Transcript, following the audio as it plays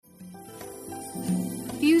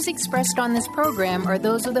Views expressed on this program are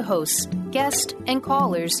those of the hosts, guests, and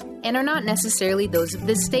callers, and are not necessarily those of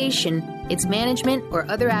this station, its management, or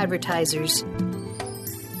other advertisers.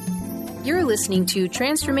 You're listening to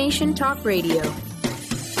Transformation Talk Radio.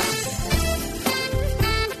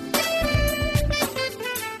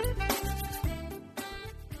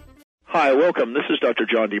 Hi, welcome. This is Dr.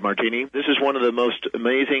 John DeMartini. This is one of the most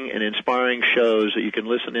amazing and inspiring shows that you can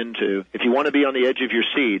listen into. If you want to be on the edge of your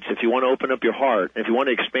seats, if you want to open up your heart, if you want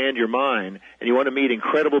to expand your mind, and you want to meet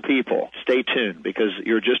incredible people, stay tuned because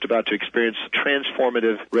you're just about to experience a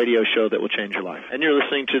transformative radio show that will change your life. And you're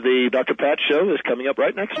listening to the Dr. Pat Show that's coming up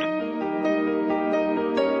right next.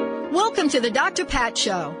 Welcome to the Dr. Pat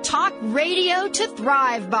Show. Talk radio to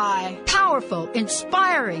thrive by. Powerful,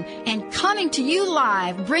 inspiring, and coming to you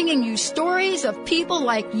live, bringing you stories of people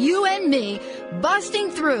like you and me,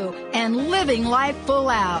 busting through and living life full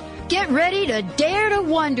out. Get ready to dare to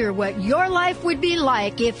wonder what your life would be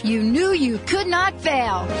like if you knew you could not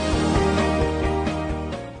fail.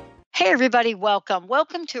 Hey, everybody, welcome.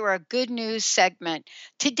 Welcome to our Good News segment.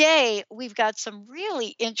 Today, we've got some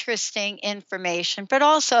really interesting information, but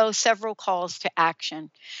also several calls to action.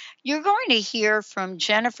 You're going to hear from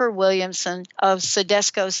Jennifer Williamson of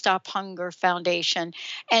Sodesco Stop Hunger Foundation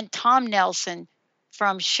and Tom Nelson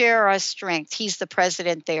from Share Our Strength. He's the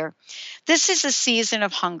president there. This is a season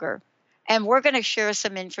of hunger. And we're going to share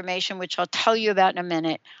some information, which I'll tell you about in a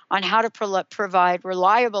minute, on how to provide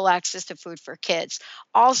reliable access to food for kids.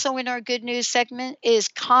 Also in our Good News segment is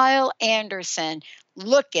Kyle Anderson.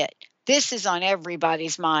 Look it. This is on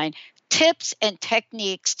everybody's mind. Tips and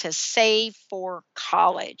techniques to save for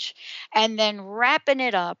college. And then wrapping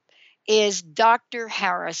it up is Dr.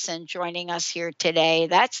 Harrison joining us here today.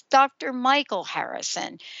 That's Dr. Michael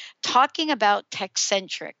Harrison talking about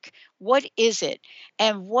Tecentriq. What is it?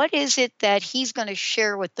 And what is it that he's going to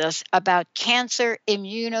share with us about cancer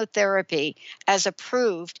immunotherapy as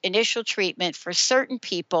approved initial treatment for certain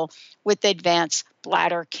people with advanced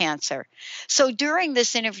bladder cancer? So during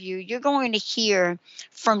this interview, you're going to hear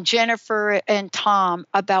from Jennifer and Tom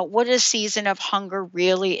about what a season of hunger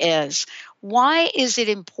really is. Why is it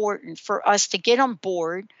important for us to get on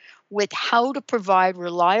board with how to provide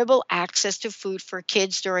reliable access to food for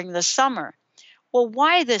kids during the summer? Well,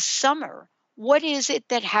 why the summer? What is it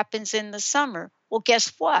that happens in the summer? Well,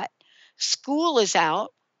 guess what? School is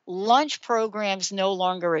out. Lunch programs no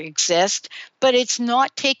longer exist, but it's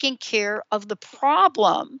not taking care of the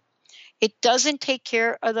problem. It doesn't take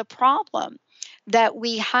care of the problem that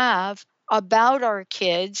we have about our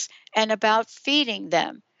kids and about feeding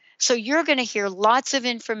them. So you're going to hear lots of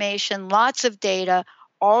information, lots of data,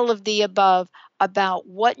 all of the above about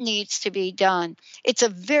what needs to be done. It's a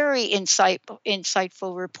very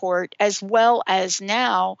insightful report, as well as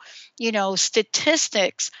now,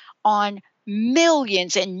 statistics on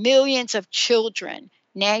millions and millions of children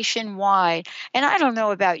nationwide. And I don't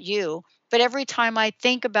know about you, but every time I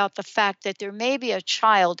think about the fact that there may be a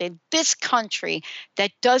child in this country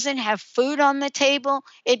that doesn't have food on the table,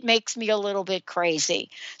 it makes me a little bit crazy.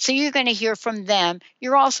 So you're going to hear from them.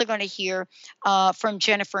 You're also going to hear from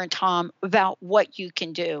Jennifer and Tom about what you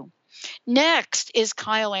can do. Next is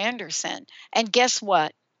Kyle Anderson. And guess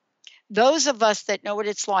what? Those of us that know what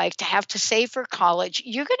it's like to have to save for college,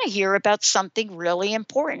 you're going to hear about something really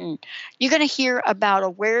important. You're going to hear about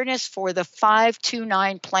awareness for the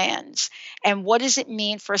 529 plans and what does it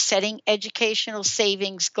mean for setting educational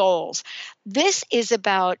savings goals. This is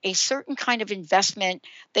about a certain kind of investment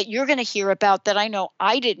that you're going to hear about that I know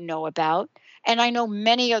I didn't know about, and I know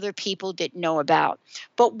many other people didn't know about.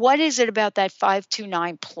 But what is it about that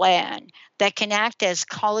 529 plan that can act as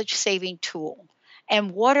college saving tool?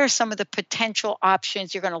 And what are some of the potential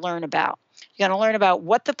options you're going to learn about? You're going to learn about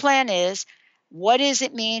what the plan is, what does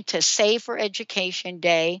it mean to save for Education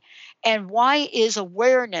Day, and why is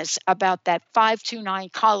awareness about that 529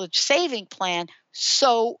 college saving plan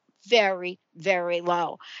so very, very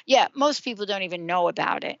low? Yeah, most people don't even know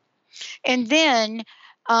about it. And then,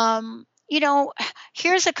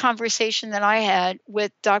 here's a conversation that I had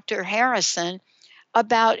with Dr. Harrison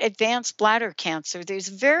about advanced bladder cancer. There's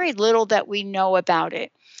very little that we know about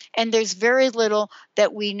it, and there's very little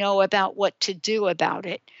that we know about what to do about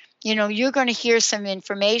it. You're going to hear some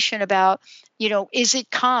information about, is it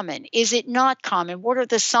common? Is it not common? What are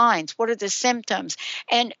the signs? What are the symptoms?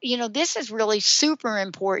 And, this is really super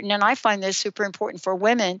important, and I find this super important for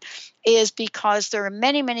women, is because there are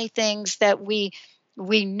many, many things that we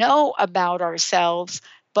know about ourselves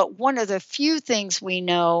But one of the few things we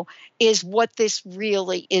know is what this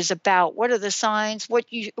really is about. What are the signs? What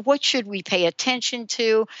should we pay attention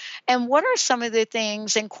to? And what are some of the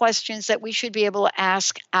things and questions that we should be able to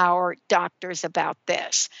ask our doctors about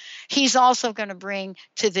this? He's also going to bring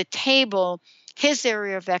to the table his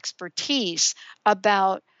area of expertise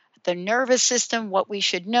about the nervous system, what we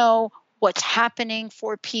should know, what's happening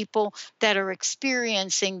for people that are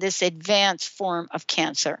experiencing this advanced form of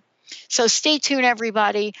cancer. So stay tuned,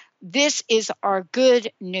 everybody. This is our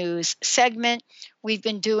good news segment. We've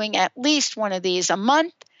been doing at least one of these a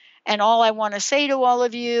month. And all I want to say to all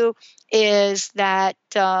of you is that,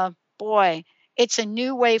 it's a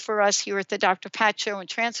new way for us here at the Dr. Pat Show and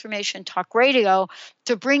Transformation Talk Radio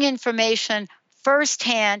to bring information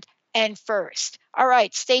firsthand and first. All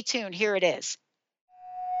right, stay tuned. Here it is.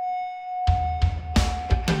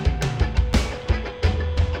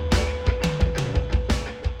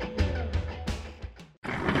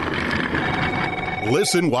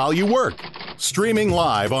 Listen while you work. Streaming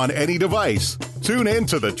live on any device. Tune in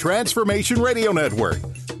to the Transformation Radio Network.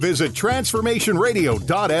 Visit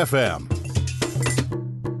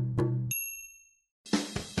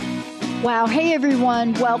transformationradio.fm. Wow. Hey,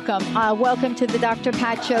 everyone. Welcome. Welcome to the Dr.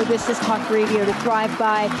 Pat Show. This is Talk Radio to Thrive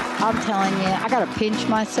By. I'm telling you, I got to pinch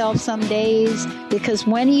myself some days because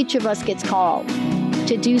when each of us gets called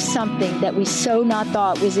to do something that we so not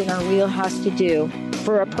thought was in our wheelhouse to do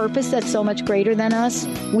for a purpose that's so much greater than us,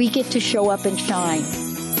 we get to show up and shine.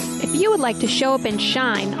 If you would like to show up and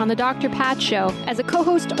shine on the Dr. Pat Show as a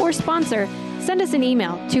co-host or sponsor, send us an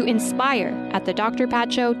email to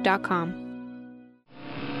inspire@thedrpatshow.com.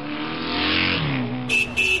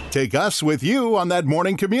 Take us with you on that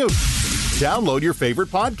morning commute. Download your favorite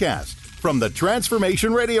podcast from the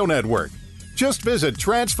Transformation Radio Network. Just visit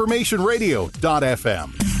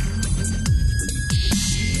transformationradio.fm.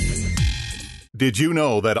 Did you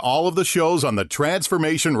know that all of the shows on the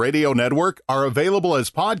Transformation Radio Network are available as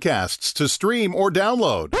podcasts to stream or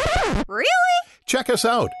download? Really? Check us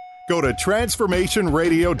out. Go to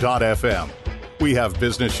transformationradio.fm. We have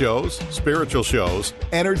business shows, spiritual shows,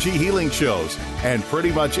 energy healing shows, and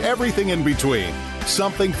pretty much everything in between.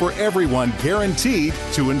 Something for everyone, guaranteed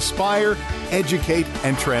to inspire, educate,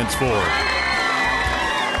 and transform.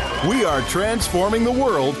 We are transforming the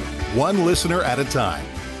world, one listener at a time.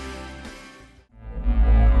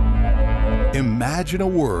 Imagine a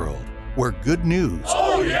world where good news,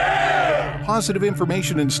 positive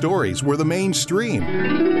information and stories were the mainstream.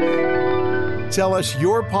 Tell us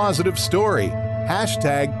your positive story.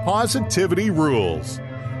 #Positivity Rules.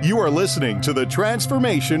 You are listening to the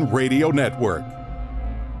Transformation Radio Network.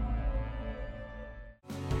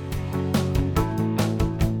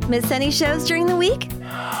 Miss any shows during the week?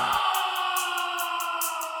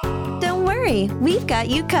 Don't worry, we've got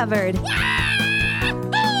you covered.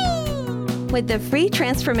 With the free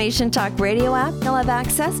Transformation Talk Radio app, you'll have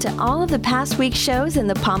access to all of the past week's shows in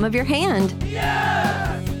the palm of your hand.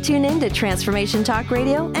 Tune in to Transformation Talk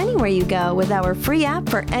Radio anywhere you go with our free app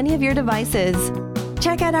for any of your devices.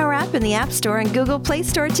 Check out our app in the App Store and Google Play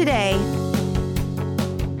Store today.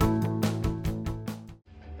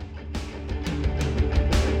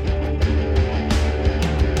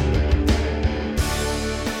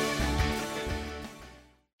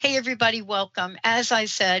 Hey, everybody, welcome. As I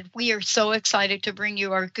said, we are so excited to bring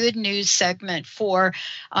you our good news segment for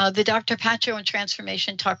the Dr. Pat Show and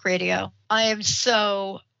Transformation Talk Radio. I am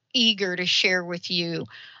so eager to share with you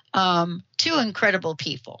two incredible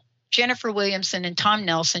people, Jennifer Williamson and Tom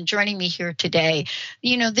Nelson, joining me here today.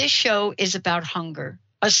 You know, this show is about hunger,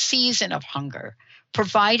 a season of hunger,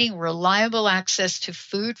 providing reliable access to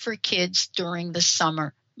food for kids during the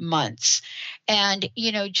summer months. And,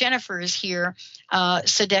 you know, Jennifer is here,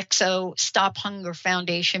 Sodexo Stop Hunger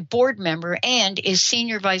Foundation board member and is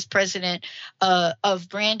Senior Vice President of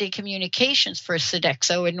Branded Communications for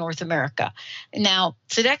Sodexo in North America. Now,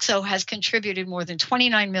 Sodexo has contributed more than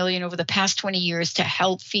 $29 million over the past 20 years to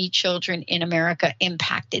help feed children in America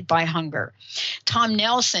impacted by hunger. Tom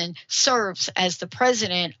Nelson serves as the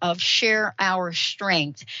president of Share Our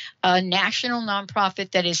Strength, a national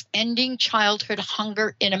nonprofit that is ending childhood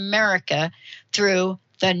hunger in America through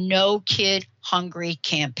the No Kid Hungry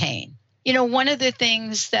campaign. You know, one of the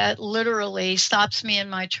things that literally stops me in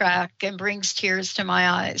my track and brings tears to my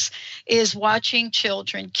eyes is watching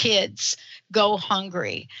children, kids, go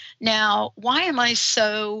hungry. Now, why am I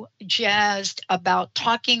so jazzed about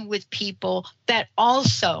talking with people that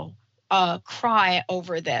also cry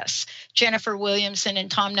over this? Jennifer Williamson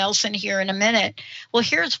and Tom Nelson here in a minute. Well,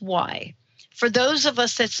 here's why. For those of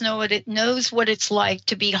us that knows what it's like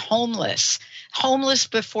to be homeless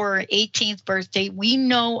before our 18th birthday, we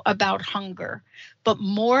know about hunger. But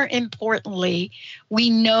more importantly, we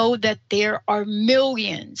know that there are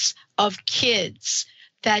millions of kids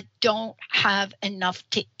that don't have enough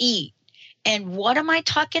to eat. And what am I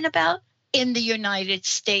talking about? In the United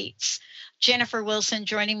States. Jennifer Wilson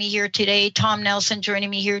joining me here today, Tom Nelson joining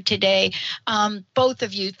me here today. Both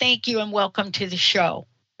of you, thank you and welcome to the show.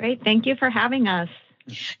 Great. Thank you for having us.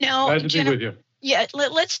 Now, glad to be with you. Yeah,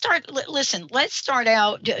 let's start. Listen, let's start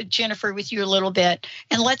out, Jennifer, with you a little bit,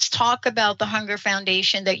 and let's talk about the Hunger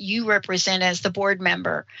Foundation that you represent as the board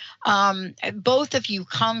member. Both of you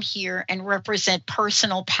come here and represent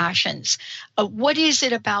personal passions. What is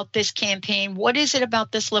it about this campaign? What is it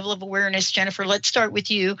about this level of awareness, Jennifer? Let's start with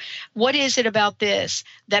you. What is it about this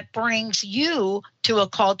that brings you to a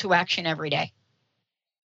call to action every day?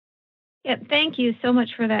 Yeah, thank you so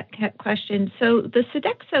much for that question. So the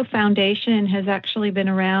Sodexo Foundation has actually been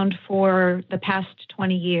around for the past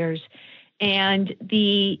 20 years, and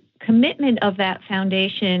the commitment of that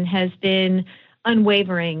foundation has been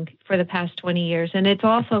unwavering for the past 20 years, and it's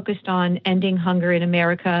all focused on ending hunger in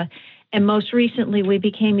America. And most recently, we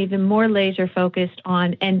became even more laser focused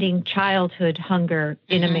on ending childhood hunger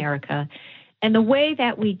in America. And the way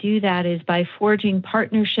that we do that is by forging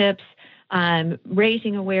partnerships,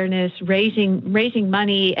 raising awareness, raising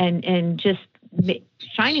money, and just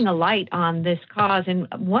shining a light on this cause. And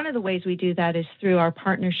one of the ways we do that is through our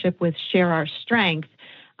partnership with Share Our Strength.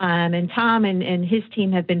 And Tom and his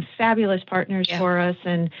team have been fabulous partners for us.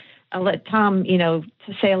 And I'll let Tom, to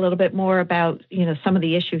say a little bit more about, some of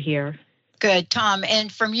the issue here. Good, Tom. And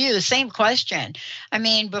from you, same question. I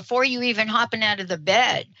mean, before you even hopping out of the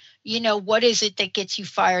bed, what is it that gets you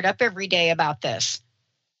fired up every day about this?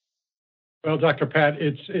 Well, Dr. Pat,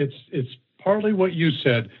 it's partly what you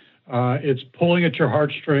said. It's pulling at your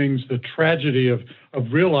heartstrings, the tragedy of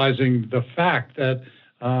realizing the fact that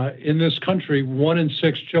in this country, 1 in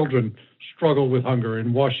 6 children struggle with hunger.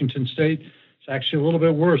 In Washington State, it's actually a little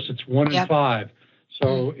bit worse. It's 1 in 5.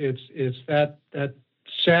 So it's that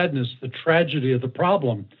sadness, the tragedy of the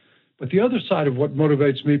problem. But the other side of what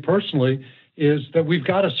motivates me personally is that we've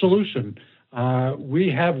got a solution. We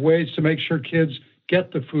have ways to make sure kids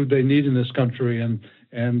get the food they need in this country,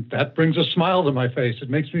 and that brings a smile to my face. It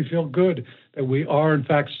makes me feel good that we are, in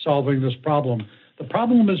fact, solving this problem. The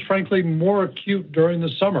problem is, frankly, more acute during the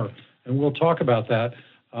summer, and we'll talk about that.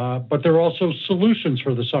 But there are also solutions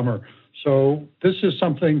for the summer. So this is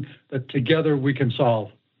something that together we can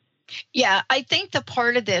solve. Yeah, I think the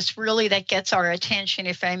part of this really that gets our attention,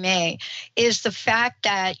 if I may, is the fact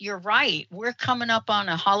that you're right. We're coming up on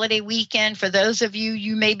a holiday weekend. For those of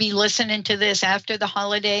you may be listening to this after the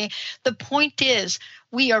holiday. The point is,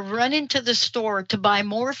 we are running to the store to buy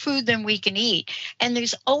more food than we can eat. And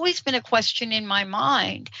there's always been a question in my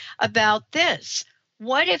mind about this.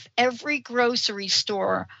 What if every grocery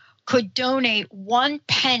store could donate 1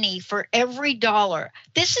 penny for every $1?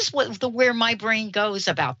 This is where my brain goes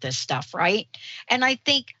about this stuff, right? And I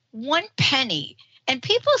think 1 penny. And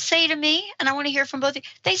people say to me, and I want to hear from both of you,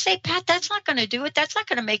 they say, Pat, that's not going to do it. That's not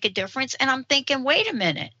going to make a difference. And I'm thinking, wait a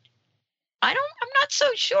minute. I'm not so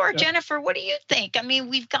sure. Yeah. Jennifer, what do you think? I mean,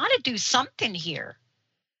 we've got to do something here.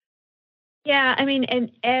 Yeah, I mean,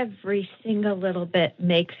 and every single little bit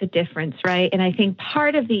makes a difference, right? And I think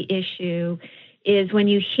part of the issue is when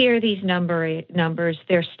you hear these numbers,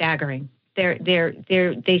 they're staggering.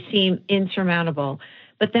 They seem insurmountable.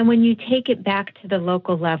 But then when you take it back to the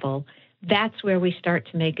local level, that's where we start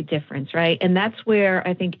to make a difference, right? And that's where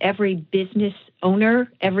I think every business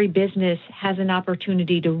owner, every business has an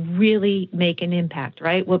opportunity to really make an impact,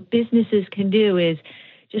 right? What businesses can do is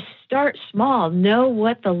just start small. Know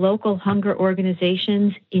what the local hunger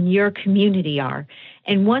organizations in your community are.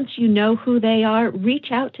 And once you know who they are,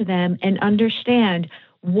 reach out to them and understand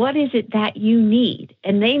what is it that you need.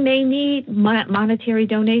 And they may need monetary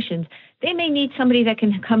donations. They may need somebody that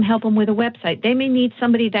can come help them with a website. They may need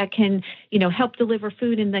somebody that can, help deliver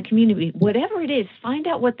food in the community. Whatever it is, find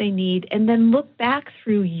out what they need and then look back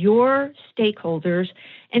through your stakeholders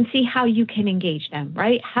and see how you can engage them,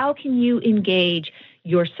 right? How can you engage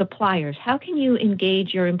your suppliers? How can you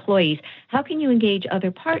engage your employees? How can you engage other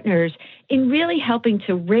partners in really helping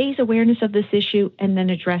to raise awareness of this issue and then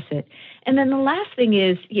address it? And then the last thing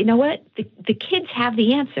is, you know what? The kids have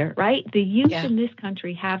the answer, right? The youth in this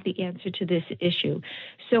country have the answer to this issue.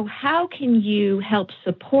 So how can you help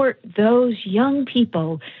support those young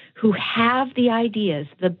people who have the ideas,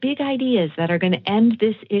 the big ideas that are going to end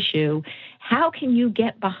this issue? How can you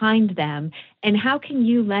get behind them? And how can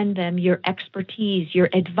you lend them your expertise, your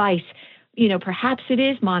advice? Perhaps it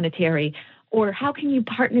is monetary. Or how can you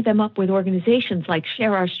partner them up with organizations like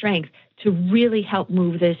Share Our Strength to really help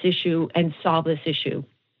move this issue and solve this issue?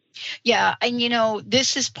 Yeah, and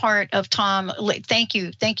this is part of Tom. Thank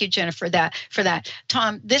you, Jennifer, for that.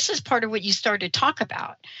 Tom, this is part of what you started to talk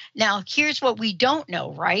about. Now, here's what we don't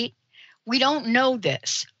know, right? We don't know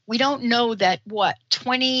this. We don't know that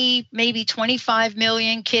 20, maybe 25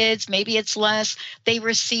 million kids, maybe it's less, they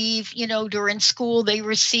receive, during school, they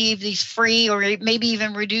receive these free or maybe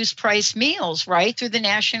even reduced price meals, right, through the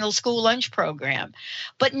National School Lunch Program.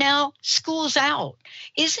 But now school's out.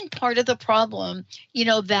 Isn't part of the problem,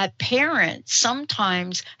 that parents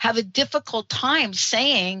sometimes have a difficult time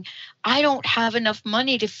saying, I don't have enough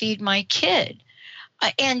money to feed my kid?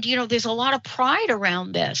 And, there's a lot of pride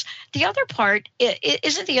around this. The other part,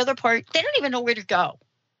 isn't the other part, they don't even know where to go.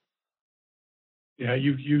 Yeah,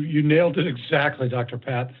 you nailed it exactly, Dr.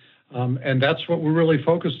 Pat. And that's what we're really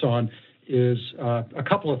focused on is a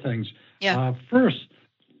couple of things. Yeah. First,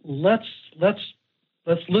 let's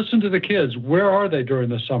listen to the kids. Where are they during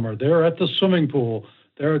the summer? They're at the swimming pool.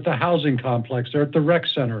 They're at the housing complex. They're at the rec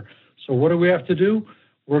center. So what do we have to do?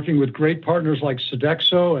 Working with great partners like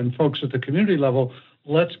Sodexo and folks at the community level,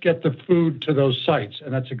 let's get the food to those sites.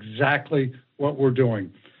 And that's exactly what we're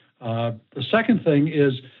doing. The second thing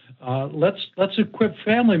is let's equip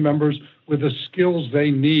family members with the skills they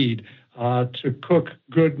need to cook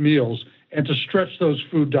good meals and to stretch those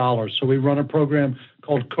food dollars. So we run a program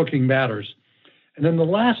called Cooking Matters. And then the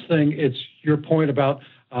last thing, it's your point about,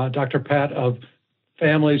 Dr. Pat, of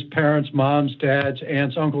families, parents, moms, dads,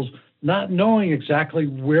 aunts, uncles, not knowing exactly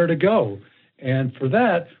where to go. And for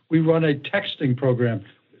that, we run a texting program.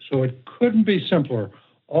 So it couldn't be simpler.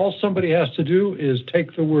 All somebody has to do is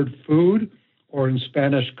take the word food, or in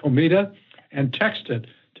Spanish, comida, and text it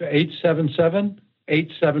to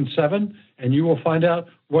 877-877, and you will find out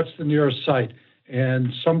what's the nearest site.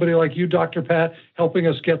 And somebody like you, Dr. Pat, helping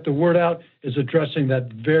us get the word out is addressing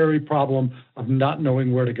that very problem of not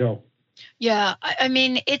knowing where to go. Yeah, I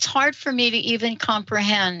mean, it's hard for me to even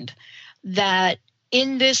comprehend that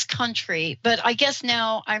in this country, but I guess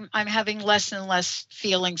now I'm having less and less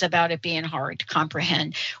feelings about it being hard to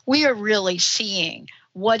comprehend. We are really seeing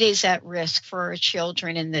what is at risk for our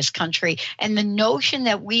children in this country. And the notion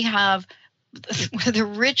that we have the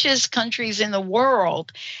richest countries in the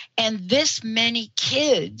world and this many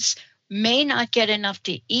kids may not get enough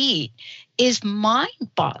to eat is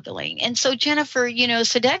mind-boggling. And so, Jennifer,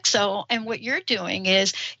 Sodexo and what you're doing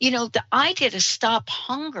is, the idea to stop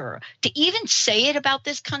hunger, to even say it about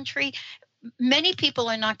this country, many people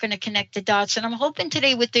are not going to connect the dots. And I'm hoping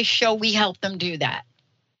today with this show, we help them do that.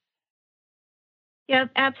 Yeah,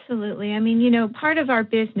 absolutely. I mean, part of our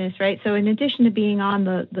business, right? So in addition to being on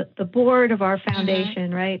the board of our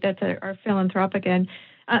foundation, right, that's our philanthropic end,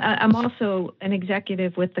 I'm also an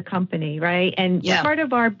executive with the company, right? And part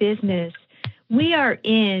of our business, we are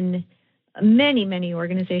in many, many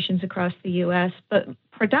organizations across the U.S., but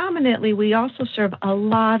predominantly we also serve a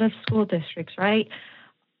lot of school districts, right?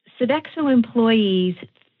 Sodexo employees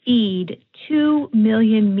feed 2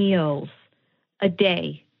 million meals a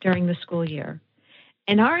day during the school year.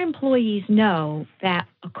 And our employees know that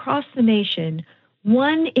across the nation,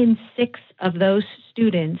 1 in 6 of those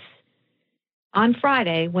students on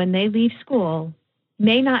Friday, when they leave school,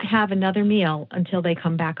 may not have another meal until they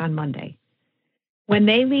come back on Monday. When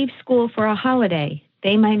they leave school for a holiday,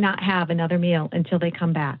 they might not have another meal until they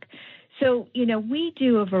come back. So, we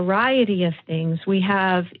do a variety of things. We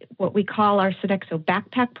have what we call our Sodexo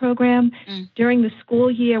backpack program. During the school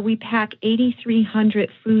year, we pack 8,300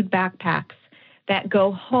 food backpacks that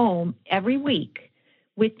go home every week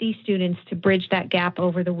with these students to bridge that gap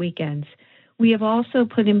over the weekends. We have also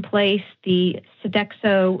put in place the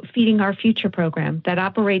Sodexo Feeding Our Future program that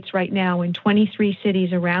operates right now in 23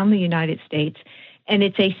 cities around the United States. And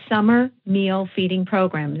it's a summer meal feeding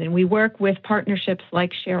program. And we work with partnerships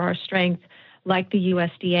like Share Our Strength, like the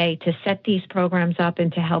USDA, to set these programs up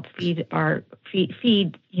and to help feed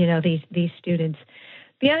these students.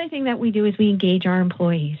 The other thing that we do is we engage our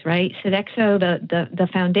employees, right? Sodexo, the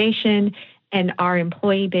foundation, and our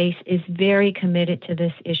employee base is very committed to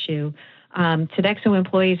this issue. Sodexo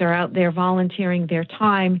employees are out there volunteering their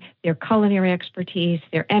time, their culinary expertise,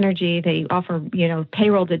 their energy. They offer,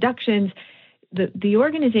 payroll deductions. The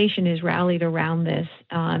organization is rallied around this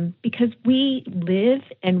because we live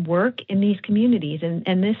and work in these communities.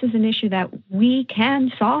 And this is an issue that we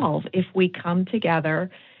can solve if we come together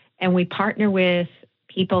and we partner with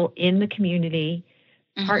people in the community,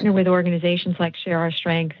 partner with organizations like Share Our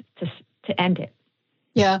Strength to end it.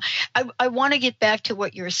 Yeah, I want to get back to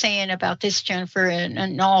what you were saying about this, Jennifer,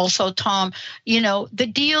 and also Tom. You know, the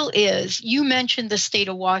deal is, you mentioned the state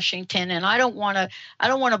of Washington, and I don't want to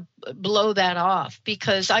blow that off,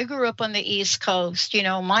 because I grew up on the East Coast. You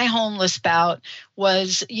know, my homeless bout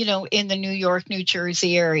was, you know, in the New York, New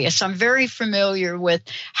Jersey area, so I'm very familiar with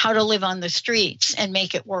how to live on the streets and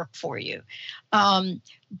make it work for you.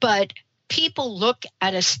 But people look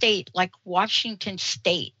at a state like Washington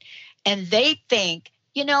State, and they think,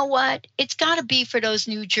 you know what? It's got to be for those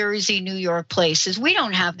New Jersey, New York places. We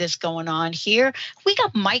don't have this going on here. We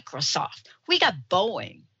got Microsoft. We got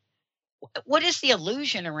Boeing. What is the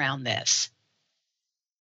illusion around this?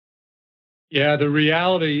 Yeah, the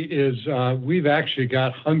reality is we've actually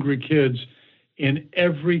got hungry kids in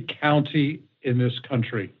every county in this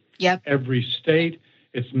country. Yep. Every state.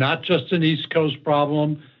 It's not just an East Coast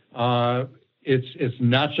problem. It's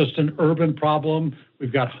not just an urban problem.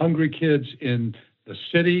 We've got hungry kids in the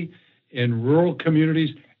city, in rural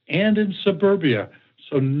communities, and in suburbia.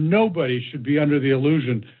 So nobody should be under the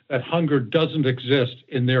illusion that hunger doesn't exist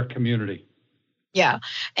in their community. Yeah.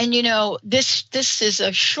 And, you know, this is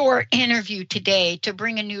a short interview today to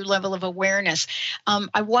bring a new level of awareness.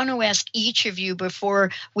 I want to ask each of you,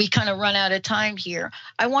 before we kind of run out of time here,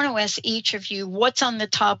 I want to ask each of you, what's on the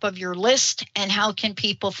top of your list and how can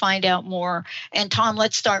people find out more? And Tom,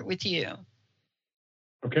 let's start with you.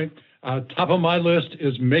 Okay. Top of my list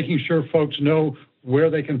is making sure folks know where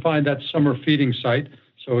they can find that summer feeding site.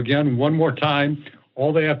 So again, one more time,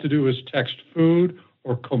 all they have to do is text food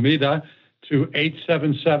or comida to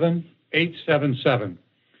 877-877.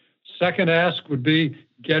 Second ask would be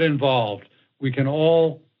get involved. We can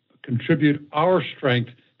all contribute our strength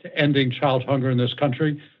to ending child hunger in this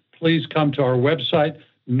country. Please come to our website,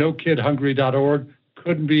 nokidhungry.org.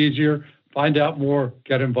 Couldn't be easier. Find out more,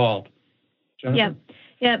 get involved. Jennifer?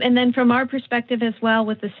 Yeah, and then from our perspective as well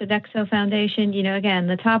with the Sodexo Foundation, you know, again,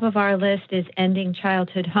 the top of our list is ending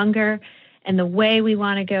childhood hunger. And the way we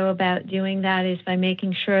want to go about doing that is by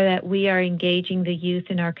making sure that we are engaging the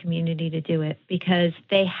youth in our community to do it, because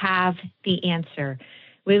they have the answer.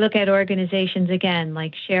 We look at organizations, again,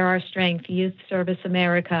 like Share Our Strength, Youth Service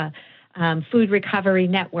America, Food Recovery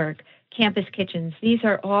Network, Campus Kitchens. These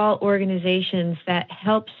are all organizations that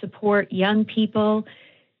help support young people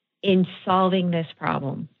in solving this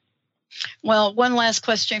problem. Well, one last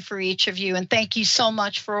question for each of you, and thank you so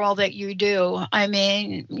much for all that you do. I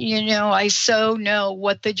mean, you know, I so know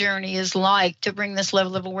what the journey is like to bring this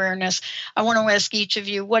level of awareness. I want to ask each of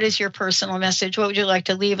you, what is your personal message? What would you like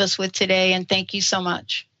to leave us with today? And thank you so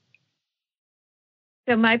much.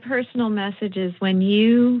 So my personal message is, when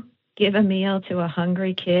you give a meal to a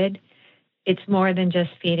hungry kid, it's more than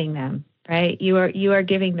just feeding them, right? You are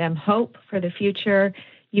giving them hope for the future.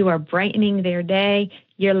 You are brightening their day.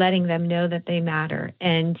 You're letting them know that they matter.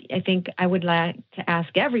 And I think I would like to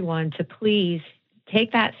ask everyone to please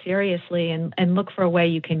take that seriously and look for a way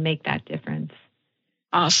you can make that difference.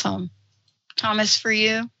 Awesome. Thomas, for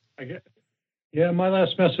you? Yeah, my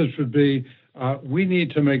last message would be we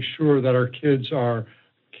need to make sure that our kids are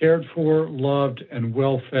cared for, loved, and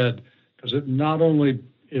well-fed, because it not only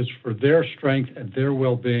is for their strength and their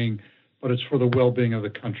well-being, but it's for the well-being of the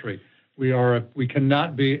country. We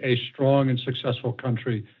cannot be a strong and successful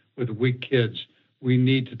country with weak kids. We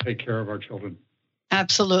need to take care of our children.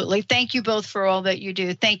 Absolutely. Thank you both for all that you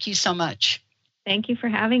do. Thank you so much. Thank you for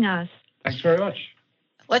having us. Thanks very much.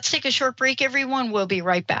 Let's take a short break, everyone. We'll be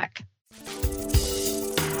right back.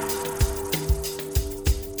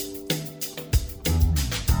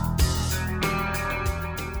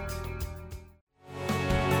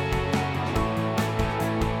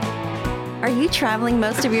 Are you traveling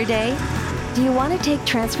most of your day? Do you want to take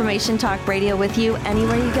Transformation Talk Radio with you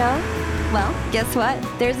anywhere you go? Well, guess what?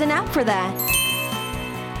 There's an app for that.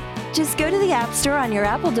 Just go to the App Store on your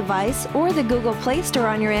Apple device or the Google Play Store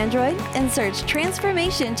on your Android and search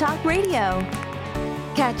Transformation Talk Radio.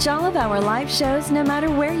 Catch all of our live shows no matter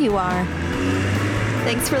where you are.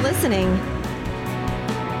 Thanks for listening.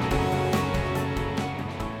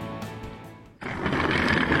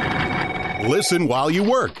 Listen while you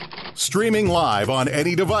work. Streaming live on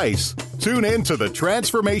any device. Tune in to the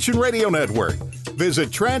Transformation Radio Network. Visit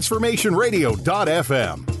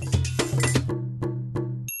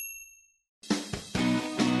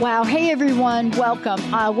transformationradio.fm. Wow. Hey, everyone. Welcome.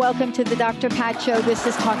 Welcome to the Dr. Pat Show. This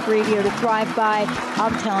is Talk Radio to Thrive By.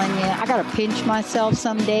 I'm telling you, I got to pinch myself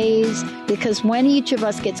some days, because when each of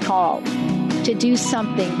us gets called to do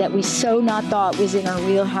something that we so not thought was in our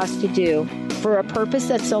wheelhouse to do, for a purpose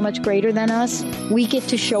that's so much greater than us, we get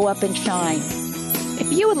to show up and shine.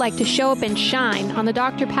 If you would like to show up and shine on the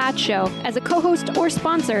Dr. Pat Show as a co-host or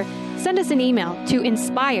sponsor, send us an email to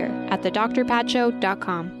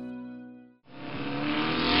inspire@thedrpatshow.com.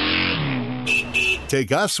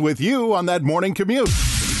 Take us with you on that morning commute.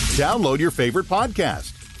 Download your favorite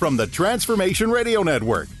podcast from the Transformation Radio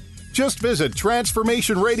Network. Just visit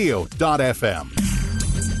transformationradio.fm.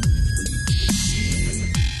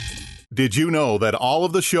 Did you know that all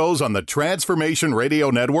of the shows on the Transformation Radio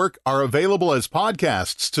Network are available as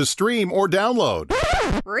podcasts to stream or download?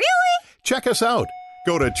 Really? Check us out.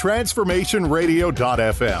 Go to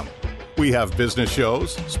transformationradio.fm. We have business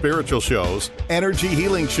shows, spiritual shows, energy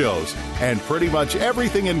healing shows, and pretty much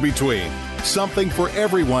everything in between. Something for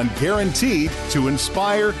everyone, guaranteed to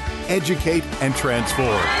inspire, educate, and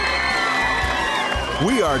transform.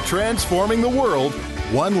 We are transforming the world,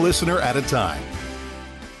 one listener at a time.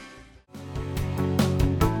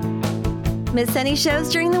 Miss any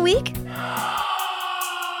shows during the week?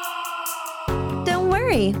 Don't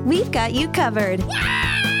worry, we've got you covered.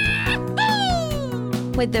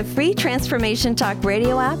 With the free Transformation Talk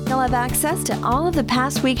Radio app, you'll have access to all of the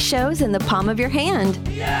past week's shows in the palm of your hand.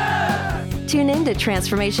 Yeah! Tune in to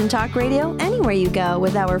Transformation Talk Radio anywhere you go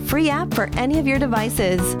with our free app for any of your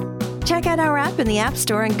devices. Check out our app in the App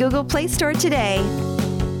Store and Google Play Store today.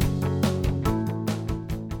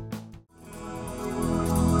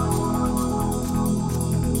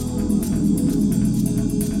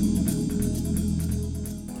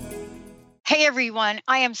 Hey everyone,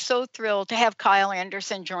 I am so thrilled to have Kyle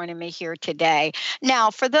Anderson joining me here today.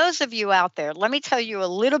 Now, for those of you out there, let me tell you a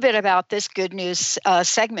little bit about this good news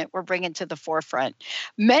segment we're bringing to the forefront.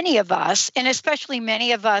 Many of us, and especially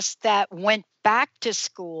many of us that went back to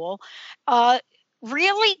school,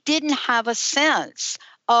 really didn't have a sense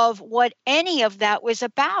of what any of that was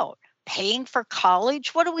about. Paying for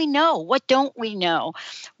college? What do we know? What don't we know?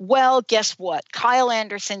 Well, guess what? Kyle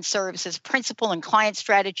Anderson serves as principal in Client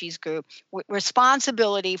Strategies Group with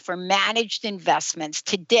responsibility for managed investments.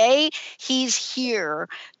 Today, he's here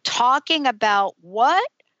talking about what?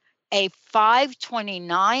 A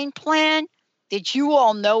 529 plan? Did you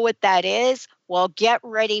all know what that is? Well, get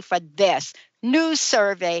ready for this. New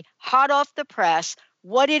survey, hot off the press,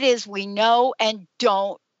 what it is we know and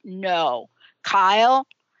don't know. Kyle,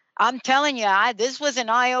 I'm telling you, this was an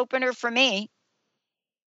eye-opener for me.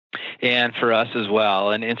 And for us as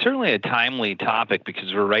well. And certainly a timely topic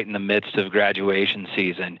because we're right in the midst of graduation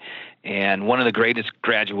season. And one of the greatest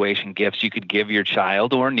graduation gifts you could give your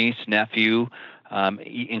child or niece, nephew,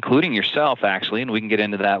 including yourself, actually, and we can get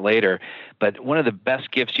into that later. But one of the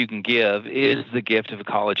best gifts you can give is the gift of a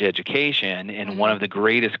college education. And one of the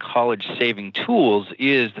greatest college saving tools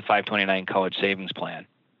is the 529 College Savings Plan.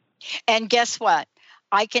 And guess what?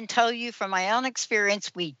 I can tell you from my own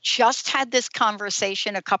experience, we just had this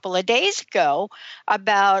conversation a couple of days ago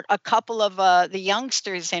about a couple of the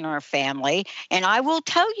youngsters in our family. And I will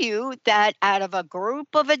tell you that out of a group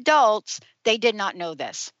of adults, they did not know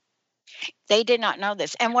this. They did not know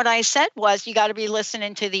this. And what I said was, you got to be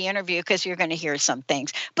listening to the interview because you're going to hear some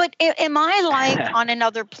things. But am I like on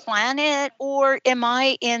another planet, or am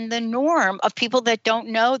I in the norm of people that don't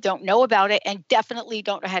know about it, and definitely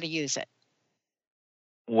don't know how to use it?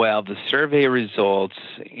 Well, the survey results,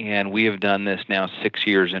 and we have done this now 6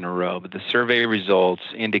 years in a row, but the survey results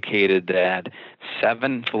indicated that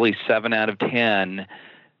fully 7 out of 10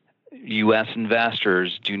 U.S.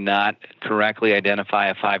 investors do not correctly identify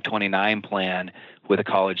a 529 plan with a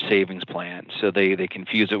college savings plan. So they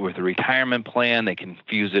confuse it with a retirement plan. They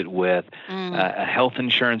confuse it with a health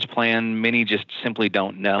insurance plan. Many just simply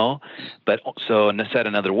don't know. But so, said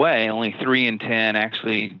another way, only 3 in 10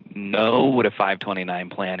 actually know what a 529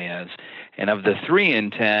 plan is. And of the 3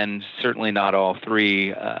 in 10, certainly not all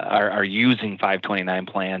 3 are using 529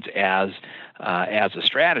 plans as a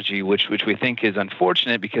strategy, which we think is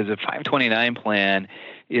unfortunate, because a 529 plan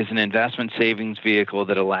is an investment savings vehicle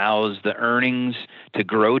that allows the earnings to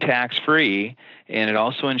grow tax-free, and it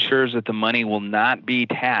also ensures that the money will not be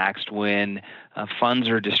taxed when funds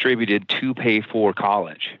are distributed to pay for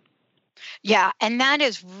college. Yeah, and that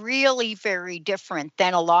is really very different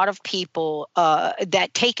than a lot of people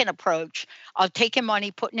that take an approach of taking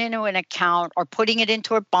money, putting it into an account, or putting it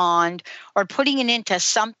into a bond, or putting it into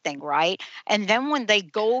something, right? And then when they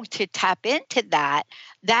go to tap into that,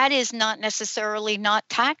 that is not necessarily not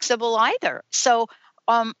taxable either. So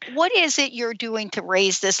what is it you're doing to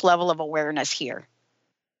raise this level of awareness here?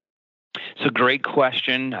 So great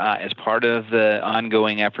question. As part of the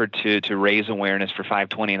ongoing effort to raise awareness for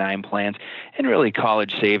 529 plans and really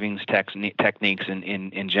college savings techniques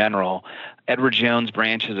in general, Edward Jones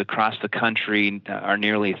branches across the country, our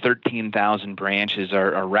nearly 13,000 branches,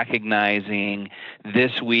 are recognizing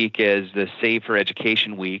this week as the Save for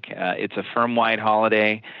Education Week. It's a firm-wide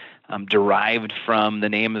holiday. derived from the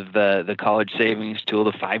name of the college savings tool,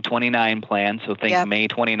 the 529 plan. So think May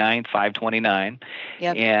 29th, 529.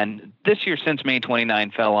 Yep. And this year, since May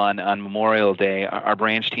 29 fell on Memorial Day, our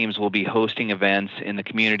branch teams will be hosting events in the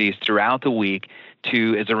communities throughout the week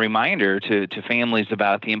as a reminder to families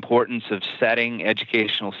about the importance of setting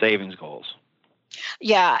educational savings goals.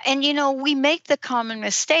 Yeah. And, we make the common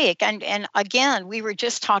mistake. And again, we were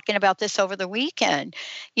just talking about this over the weekend.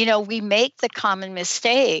 We make the common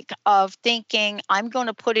mistake of thinking, I'm going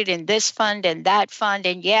to put it in this fund and that fund.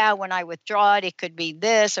 And when I withdraw it, it could be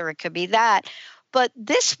this or it could be that. But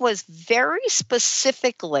this was very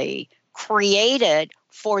specifically created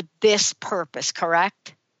for this purpose,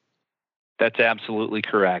 correct? That's absolutely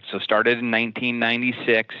correct. So started in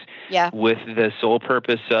 1996 with the sole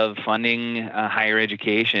purpose of funding higher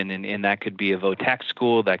education, and that could be a vo-tech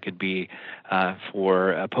school, that could be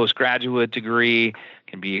for a postgraduate degree,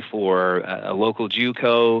 can be for a local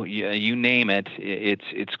JUCO, you name it.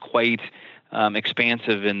 It's quite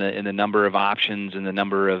expansive in the number of options and the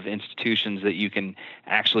number of institutions that you can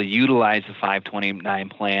actually utilize the 529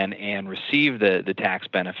 plan and receive the tax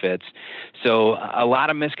benefits. So a lot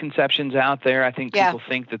of misconceptions out there. I think people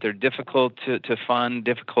think that they're difficult to fund,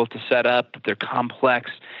 difficult to set up, that they're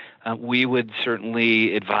complex. We would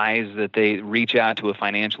certainly advise that they reach out to a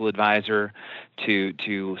financial advisor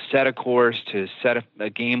to set a course, to set a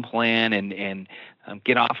game plan, and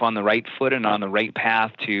get off on the right foot and on the right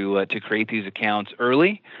path to create these accounts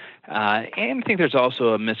early. And I think there's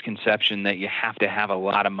also a misconception that you have to have a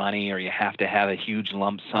lot of money or you have to have a huge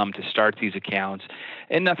lump sum to start these accounts.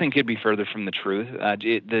 And nothing could be further from the truth.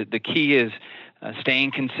 The key is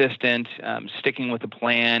staying consistent, sticking with the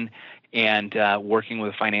plan, and working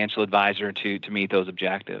with a financial advisor to meet those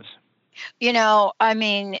objectives.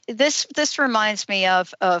 This reminds me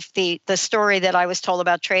of the story that I was told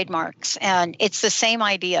about trademarks, and it's the same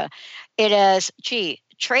idea. It is,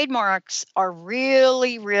 trademarks are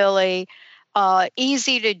really, really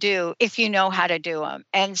easy to do if you know how to do them.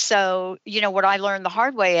 And so, what I learned the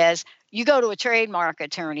hard way is you go to a trademark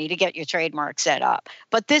attorney to get your trademark set up.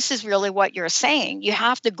 But this is really what you're saying. You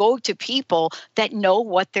have to go to people that know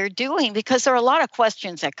what they're doing, because there are a lot of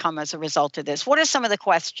questions that come as a result of this. What are some of the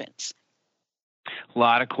questions? A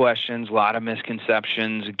lot of questions, a lot of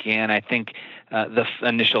misconceptions. Again, I think the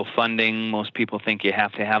initial funding, most people think you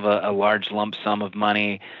have to have a large lump sum of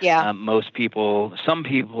money. Some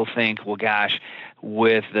people think, well, gosh,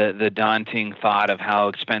 with the daunting thought of how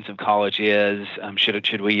expensive college is,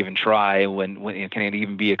 should we even try? When can it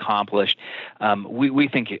even be accomplished? We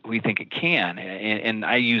think it can, and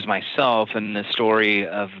I use myself in the story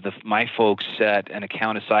of my folks set an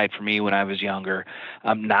account aside for me when I was younger,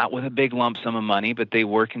 not with a big lump sum of money, but they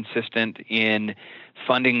were consistent in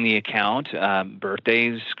funding the account.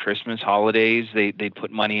 Birthdays, Christmas, holidays, they'd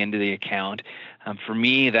put money into the account. For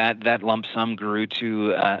me, that lump sum grew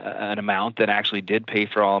to an amount that actually did pay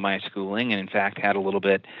for all of my schooling, and in fact had a little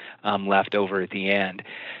bit left over at the end.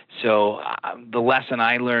 So the lesson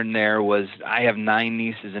I learned there was I have 9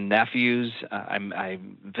 nieces and nephews. I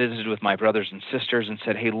visited with my brothers and sisters and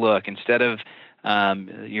said, hey, look, instead of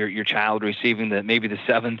your child receiving maybe the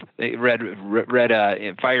 7th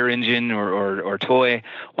red fire engine or toy,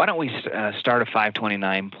 why don't we start a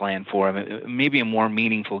 529 plan for them? Maybe a more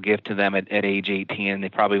meaningful gift to them at age 18. They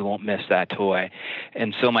probably won't miss that toy.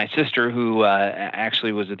 And so my sister, who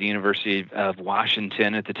actually was at the University of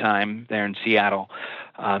Washington at the time there in Seattle,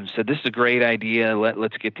 said, this is a great idea.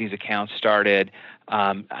 Let's get these accounts started.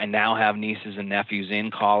 I now have nieces and nephews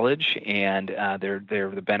in college, and they're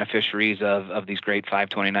the beneficiaries of these great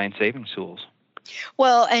 529 savings tools.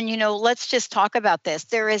 Well, and let's just talk about this.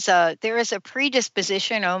 There is a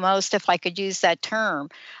predisposition, almost, if I could use that term,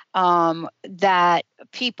 that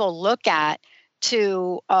people look at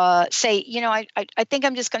to say, I think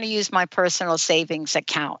I'm just going to use my personal savings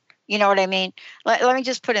account. You know what I mean? Let me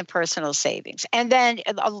just put in personal savings. And then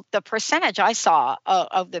the percentage I saw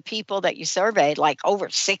of the people that you surveyed, like over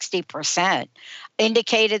 60%,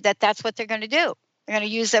 indicated that that's what they're going to do. They're going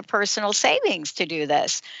to use their personal savings to do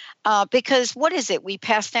this. Because what is it? We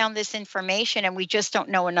pass down this information and we just don't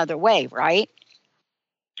know another way, right?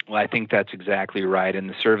 Well, I think that's exactly right. And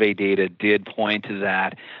the survey data did point to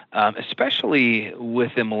that, especially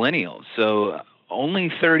with the millennials. So only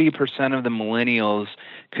 30% of the millennials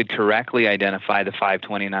could correctly identify the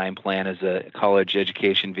 529 plan as a college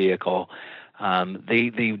education vehicle.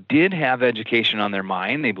 They did have education on their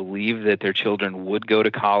mind. They believed that their children would go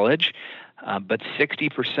to college, but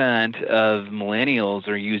 60% of millennials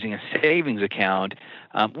are using a savings account,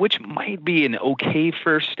 which might be an okay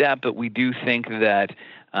first step, but we do think that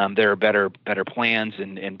there are better plans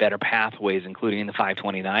and better pathways, including the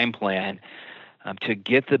 529 plan, to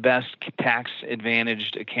get the best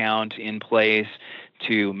tax-advantaged account in place,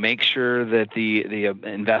 to make sure that the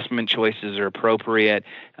investment choices are appropriate,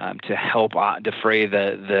 to help defray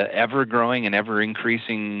the ever-growing and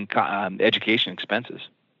ever-increasing education expenses.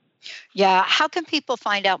 Yeah. How can people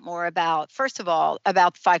find out more about, first of all,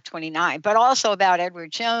 about 529, but also about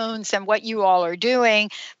Edward Jones and what you all are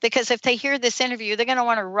doing? Because if they hear this interview, they're going to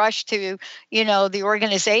want to rush to, the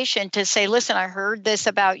organization to say, listen, I heard this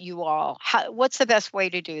about you all. What's the best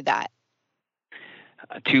way to do that?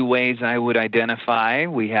 Two ways I would identify.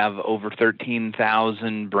 We have over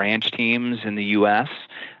 13,000 branch teams in the U.S.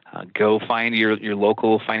 Go find your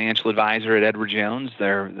local financial advisor at Edward Jones.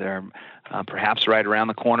 They're perhaps right around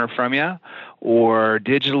the corner from you, or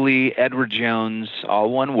digitally, Edward Jones, all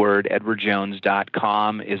one word,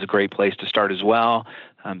 edwardjones.com is a great place to start as well.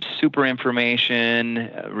 Super information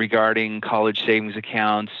regarding college savings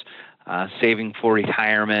accounts, saving for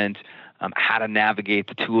retirement, how to navigate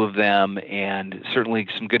the two of them, and certainly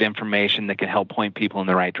some good information that can help point people in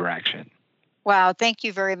the right direction. Wow, thank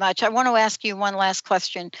you very much. I want to ask you one last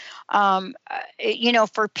question.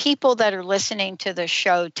 For people that are listening to the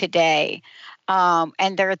show today,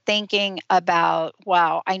 and they're thinking about,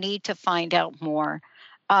 wow, I need to find out more.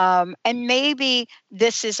 And maybe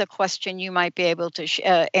this is a question you might be able to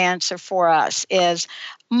answer for us, is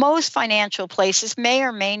most financial places may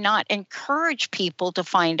or may not encourage people to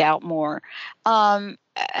find out more.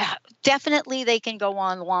 Definitely they can go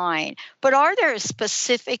online, but are there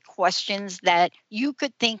specific questions that you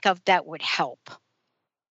could think of that would help,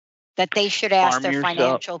 that they should ask their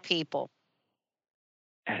financial people?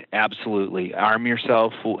 Absolutely. Arm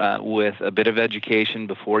yourself with a bit of education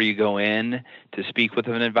before you go in to speak with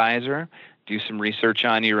an advisor. Do some research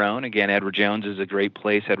on your own. Again, Edward Jones is a great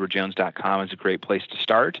place. EdwardJones.com is a great place to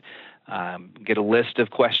start. Get a list of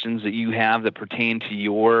questions that you have that pertain to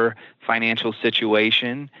your financial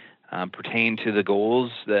situation, pertain to the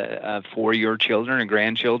goals for your children and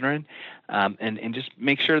grandchildren, and just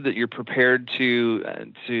make sure that you're prepared to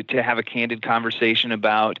have a candid conversation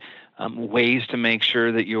about ways to make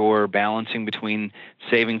sure that you're balancing between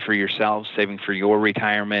saving for yourself, saving for your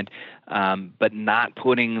retirement, but not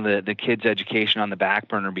putting the kids' education on the back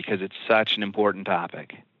burner because it's such an important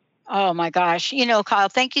topic. Oh, my gosh. Kyle,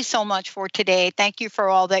 thank you so much for today. Thank you for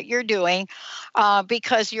all that you're doing,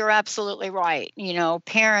 because you're absolutely right.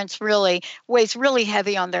 Parents weighs really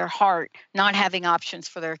heavy on their heart, not having options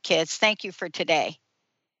for their kids. Thank you for today.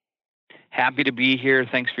 Happy to be here.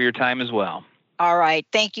 Thanks for your time as well. All right.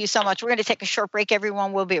 Thank you so much. We're going to take a short break,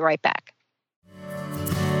 everyone. We'll be right back.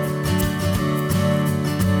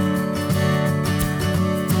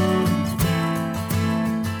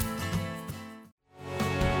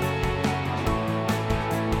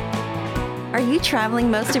 Are you traveling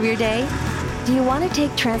most of your day? Do you want to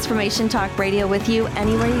take Transformation Talk Radio with you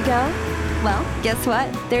anywhere you go? Well, guess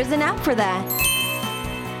what? There's an app for that.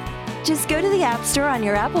 Just go to the App Store on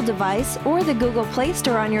your Apple device or the Google Play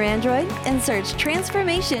Store on your Android and search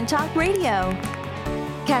Transformation Talk Radio.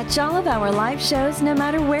 Catch all of our live shows no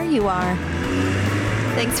matter where you are.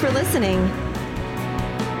 Thanks for listening.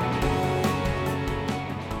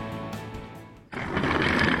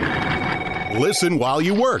 Listen while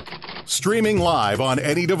you work. Streaming live on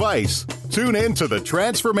any device. Tune in to the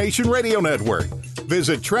Transformation Radio Network.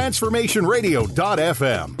 Visit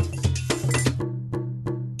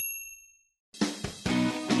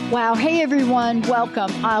transformationradio.fm. Wow. Hey, everyone.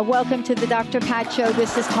 Welcome. Welcome to the Dr. Pat Show.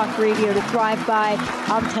 This is Talk Radio to Thrive By.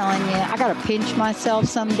 I'm telling you, I got to pinch myself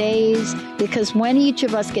some days, because when each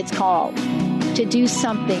of us gets called to do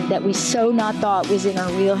something that we so not thought was in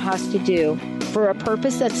our wheelhouse to do for a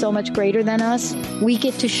purpose that's so much greater than us, we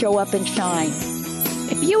get to show up and shine.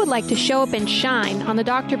 If you would like to show up and shine on the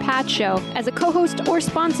Dr. Pat Show as a co-host or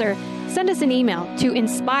sponsor, send us an email to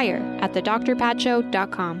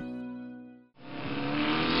inspire@thedrpatshow.com.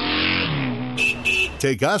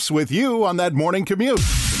 Take us with you on that morning commute.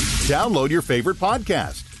 Download your favorite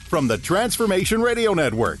podcast from the Transformation Radio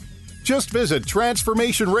Network. Just visit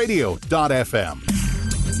transformationradio.fm.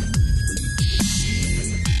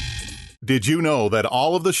 Did you know that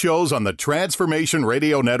all of the shows on the Transformation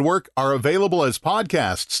Radio Network are available as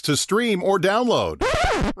podcasts to stream or download?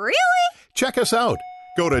 Really? Check us out.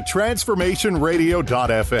 Go to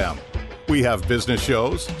transformationradio.fm. We have business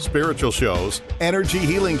shows, spiritual shows, energy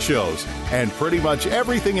healing shows, and pretty much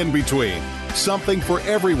everything in between. Something for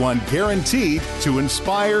everyone, guaranteed to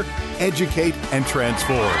inspire, educate, and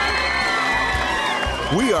transform.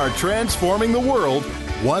 We are transforming the world,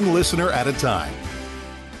 one listener at a time.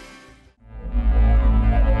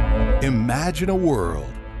 Imagine a world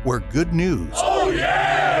were good news. Oh,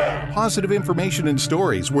 yeah! Positive information and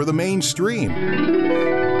stories were the mainstream.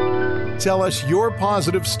 Tell us your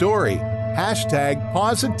positive story.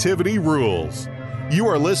 #PositivityRules. You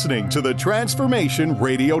are listening to the Transformation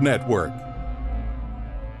Radio Network.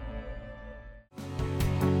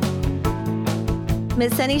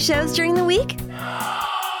 Miss any shows during the week?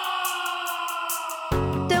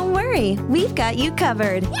 Don't worry, we've got you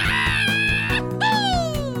covered.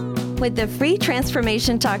 With the free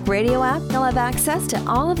Transformation Talk Radio app, you'll have access to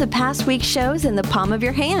all of the past week's shows in the palm of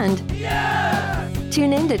your hand. Yeah!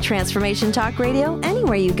 Tune in to Transformation Talk Radio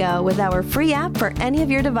anywhere you go with our free app for any of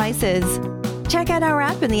your devices. Check out our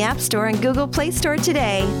app in the App Store and Google Play Store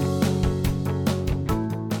today.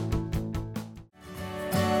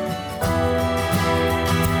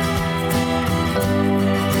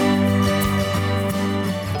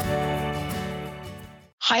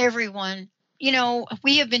 Hi, everyone. You know,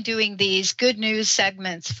 we have been doing these good news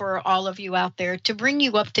segments for all of you out there to bring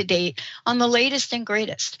you up to date on the latest and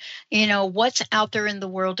greatest. You know, what's out there in the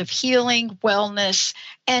world of healing, wellness,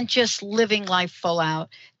 and just living life full out.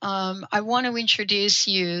 I want to introduce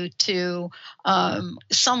you to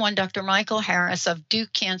someone, Dr. Michael Harris of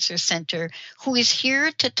Duke Cancer Center, who is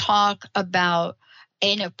here to talk about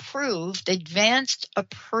an advanced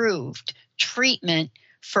approved treatment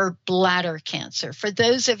for bladder cancer. For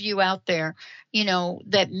those of you out there, you know,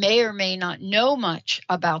 that may or may not know much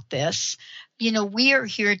about this, you know, we are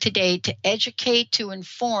here today to educate, to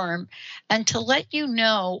inform, and to let you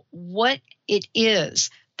know what it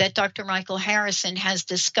is that Dr. Michael Harrison has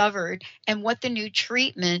discovered and what the new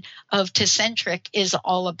treatment of Tecentriq is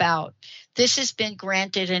all about. This has been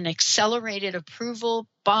granted an accelerated approval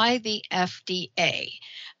by the FDA.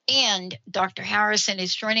 And Dr. Harrison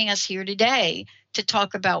is joining us here today to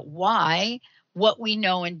talk about why, what we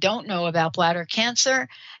know and don't know about bladder cancer,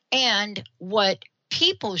 and what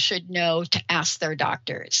people should know to ask their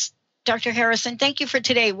doctors. Dr. Harrison, thank you for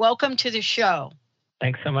today. Welcome to the show.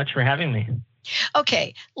 Thanks so much for having me.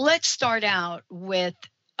 Okay, let's start out with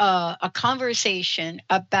a conversation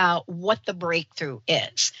about what the breakthrough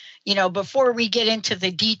is. You know, before we get into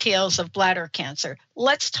the details of bladder cancer,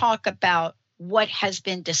 let's talk about what has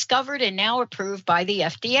been discovered and now approved by the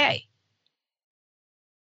FDA.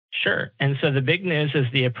 Sure. And so the big news is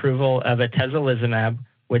the approval of atezolizumab,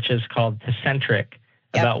 which is called Tecentriq,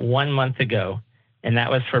 about 1 month ago. And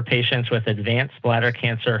that was for patients with advanced bladder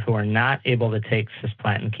cancer who are not able to take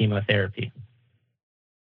cisplatin chemotherapy.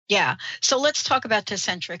 Yeah. So let's talk about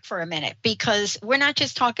Tecentriq for a minute, because we're not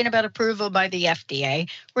just talking about approval by the FDA,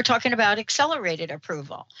 we're talking about accelerated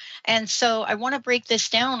approval. And so I want to break this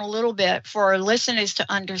down a little bit for our listeners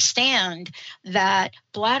to understand that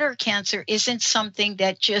bladder cancer isn't something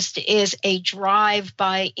that just is a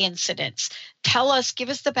drive-by incidence. Give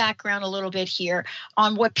us the background a little bit here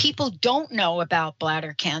on what people don't know about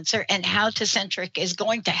bladder cancer and how Tecentriq is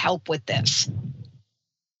going to help with this.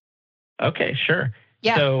 Okay, sure.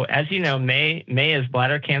 Yeah. So as you know, May is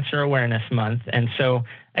Bladder Cancer Awareness Month. And so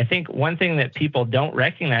I think one thing that people don't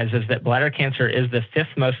recognize is that bladder cancer is the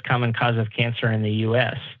 5th most common cause of cancer in the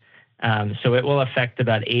U.S. So it will affect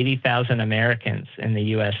about 80,000 Americans in the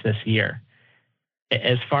U.S. this year.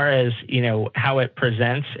 As far as, you know, how it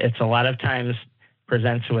presents, it's a lot of times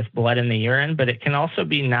presents with blood in the urine, but it can also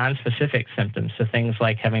be nonspecific symptoms. So things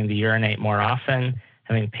like having to urinate more often,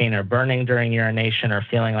 having pain or burning during urination, or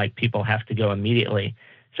feeling like people have to go immediately.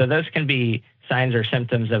 So those can be signs or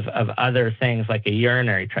symptoms of other things like a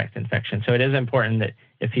urinary tract infection. So it is important that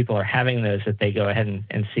if people are having those, that they go ahead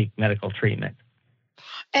and seek medical treatment.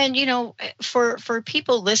 And, you know, for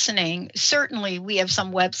people listening, certainly we have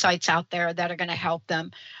some websites out there that are going to help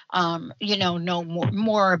them, know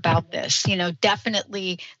more about this. You know,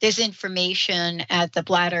 definitely there's information at the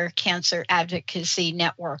Bladder Cancer Advocacy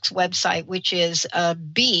Network's website, which is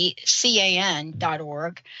bcan.org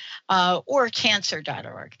or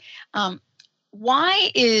cancer.org.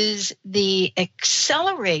 Why is the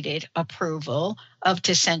accelerated approval of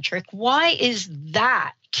Tecentriq, why is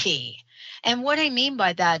that key? And what I mean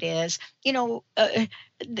by that is, you know,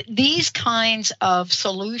 these kinds of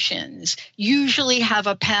solutions usually have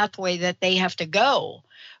a pathway that they have to go.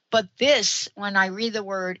 But this, when I read the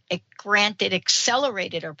word granted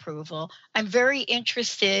accelerated approval, I'm very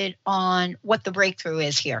interested on what the breakthrough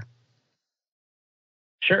is here.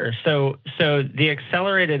 Sure. So the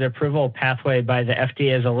accelerated approval pathway by the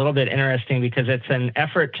FDA is a little bit interesting because it's an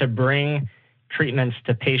effort to bring treatments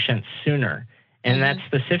to patients sooner. And that's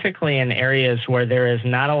specifically in areas where there is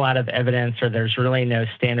not a lot of evidence or there's really no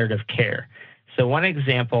standard of care. So one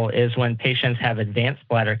example is when patients have advanced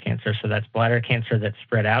bladder cancer. So that's bladder cancer that's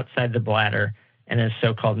spread outside the bladder, and is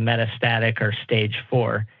so-called metastatic or stage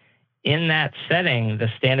 4. In that setting, the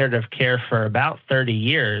standard of care for about 30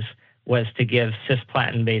 years was to give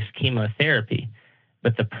cisplatin-based chemotherapy.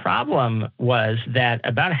 But the problem was that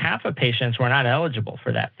about half of patients were not eligible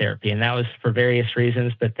for that therapy, and that was for various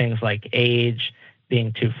reasons, but things like age,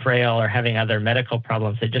 being too frail, or having other medical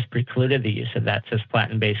problems that just precluded the use of that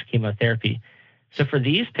cisplatin-based chemotherapy. So for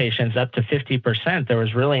these patients, up to 50%, there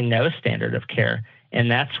was really no standard of care. And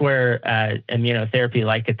that's where immunotherapy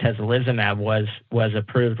like atezolizumab was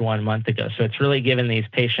approved 1 month ago. So it's really given these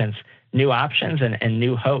patients new options and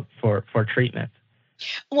new hope for treatment.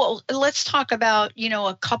 Well, let's talk about,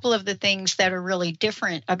 a couple of the things that are really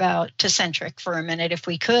different about Tecentriq for a minute, if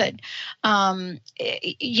we could.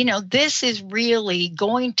 This is really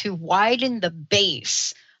going to widen the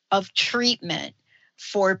base of treatment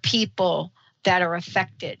for people that are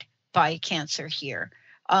affected by cancer here.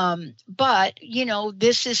 But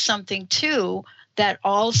this is something, too, that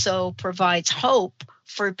also provides hope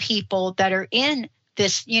for people that are in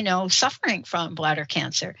this, suffering from bladder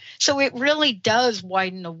cancer. So it really does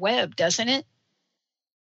widen the web, doesn't it?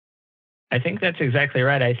 I think that's exactly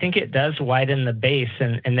right. I think it does widen the base.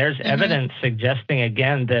 And there's evidence suggesting,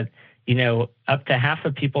 again, that, up to half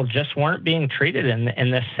of people just weren't being treated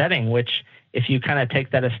in this setting, which if you kind of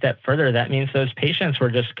take that a step further, that means those patients were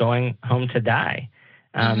just going home to die.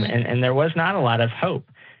 And there was not a lot of hope.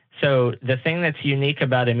 So the thing that's unique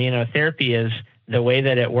about immunotherapy is the way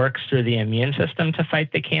that it works through the immune system to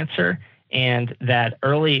fight the cancer, and that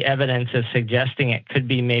early evidence is suggesting it could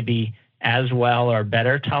be maybe as well or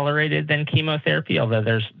better tolerated than chemotherapy, although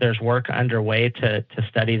there's work underway to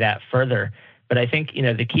study that further. But I think,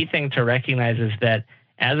 the key thing to recognize is that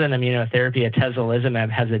as an immunotherapy, atezolizumab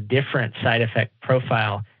has a different side effect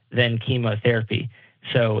profile than chemotherapy.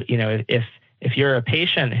 So, if you're a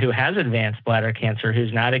patient who has advanced bladder cancer,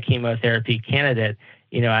 who's not a chemotherapy candidate,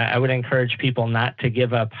 I would encourage people not to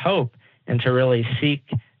give up hope and to really seek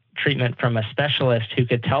treatment from a specialist who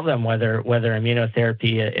could tell them whether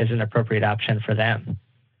immunotherapy is an appropriate option for them.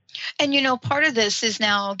 And, part of this is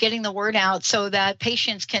now getting the word out so that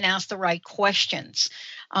patients can ask the right questions.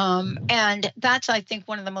 And that's, I think,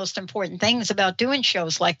 one of the most important things about doing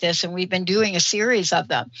shows like this, and we've been doing a series of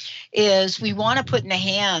them, is we want to put in the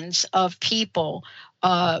hands of people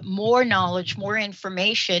more knowledge, more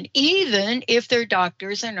information, even if their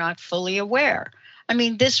doctors are not fully aware. I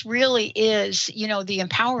mean, this really is, the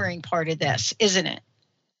empowering part of this, isn't it?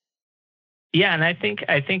 Yeah, and I think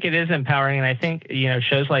it is empowering, and I think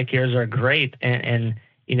shows like yours are great, and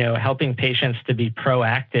helping patients to be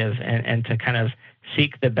proactive and to kind of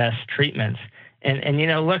seek the best treatments. And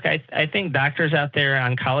look, I think doctors out there,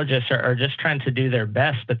 oncologists, are just trying to do their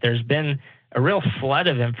best, but there's been a real flood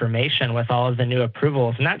of information with all of the new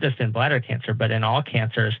approvals, not just in bladder cancer, but in all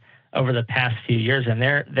cancers over the past few years, and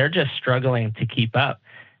they're just struggling to keep up.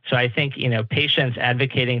 So I think, patients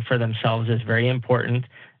advocating for themselves is very important.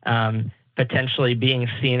 Potentially being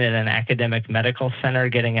seen at an academic medical center,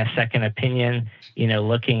 getting a second opinion,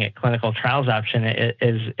 looking at clinical trials option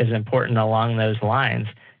is important along those lines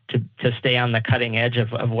to stay on the cutting edge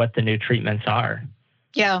of what the new treatments are.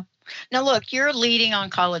 Yeah. Now, look, you're a leading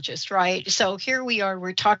oncologist, right? So here we are,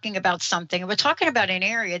 we're talking about something. We're talking about an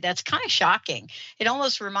area that's kind of shocking. It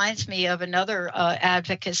almost reminds me of another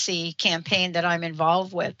advocacy campaign that I'm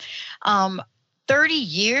involved with. 30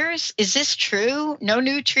 years? Is this true? No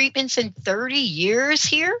new treatments in 30 years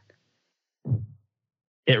here?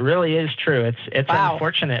 It really is true. It's wow.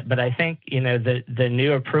 Unfortunate, but I think, the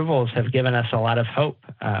new approvals have given us a lot of hope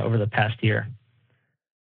over the past year.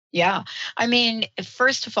 Yeah. I mean,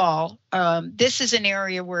 first of all, this is an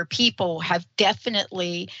area where people have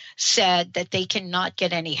definitely said that they cannot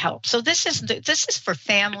get any help. So this is for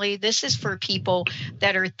family. This is for people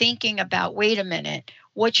that are thinking about, wait a minute,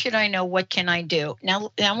 what should I know? What can I do?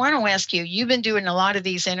 Now, I want to ask you, you've been doing a lot of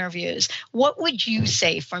these interviews. What would you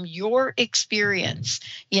say from your experience,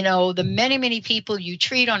 the many, many people you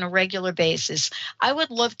treat on a regular basis? I would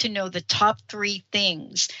love to know the top 3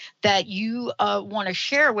 things that you want to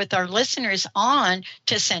share with our listeners on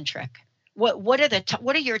Tecentriq. What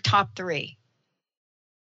are your top 3?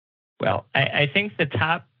 Well, I think the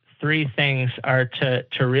top 3 things are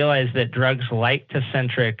to realize that drugs like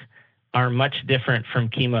Tecentriq are much different from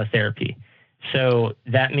chemotherapy. So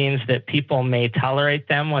that means that people may tolerate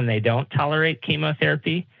them when they don't tolerate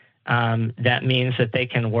chemotherapy. That means that they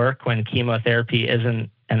can work when chemotherapy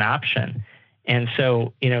isn't an option. And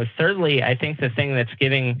so, thirdly, I think the thing that's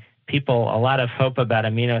giving people a lot of hope about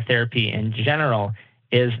immunotherapy in general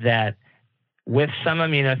is that with some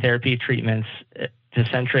immunotherapy treatments,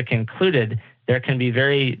 Tecentriq included, there can be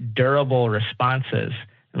very durable responses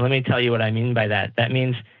And let me tell you what I mean by that. That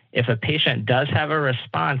means if a patient does have a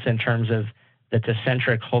response in terms of the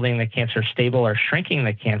Tecentriq holding the cancer stable or shrinking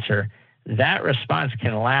the cancer, that response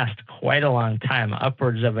can last quite a long time,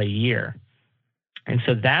 upwards of a year. And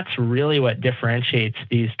so that's really what differentiates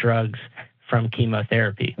these drugs from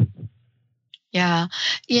chemotherapy. Yeah.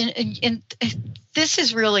 And this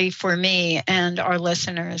is really, for me and our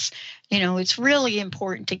listeners, it's really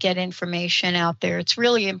important to get information out there. It's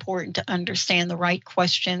really important to understand the right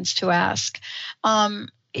questions to ask.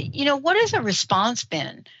 What has the response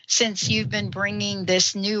been since you've been bringing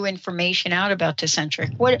this new information out about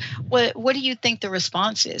Tecentriq? What do you think the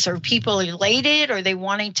response is? Are people elated? Are they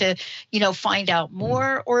wanting to, find out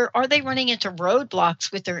more? Or are they running into roadblocks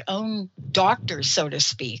with their own doctors, so to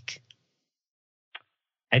speak?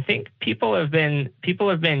 I think people have been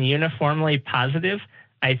uniformly positive.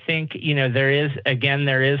 I think, there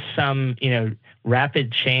is some,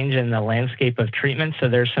 rapid change in the landscape of treatment. So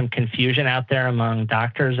there's some confusion out there among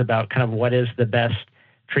doctors about kind of what is the best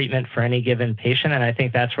treatment for any given patient. And I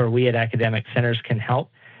think that's where we at academic centers can help.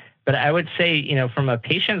 But I would say, from a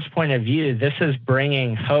patient's point of view, this is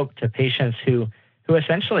bringing hope to patients who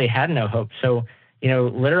essentially had no hope. So,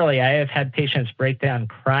 literally, I have had patients break down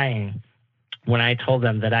crying when I told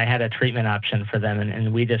them that I had a treatment option for them,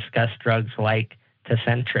 and we discussed drugs like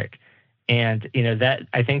Tecentriq. And, that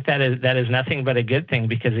I think that is nothing but a good thing,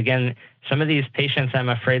 because, again, some of these patients, I'm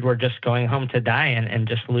afraid, were just going home to die and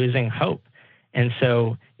just losing hope. And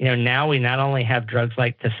so, now we not only have drugs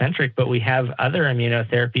like Tecentriq, but we have other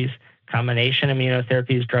immunotherapies, combination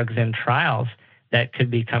immunotherapies, drugs in trials that could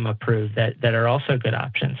become approved that are also good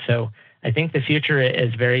options. So I think the future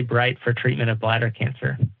is very bright for treatment of bladder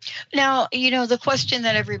cancer. Now, the question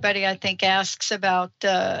that everybody, I think, asks about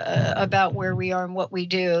where we are and what we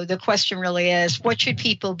do, the question really is, what should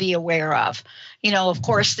people be aware of? Of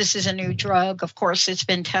course, this is a new drug. Of course, it's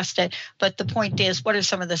been tested. But the point is, what are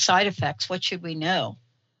some of the side effects? What should we know?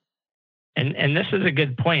 And this is a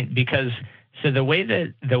good point, because so the way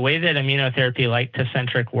that immunotherapy like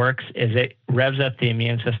Tecentriq works is it revs up the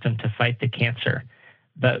immune system to fight the cancer.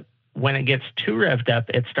 But when it gets too revved up,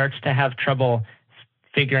 it starts to have trouble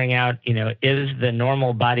figuring out, is the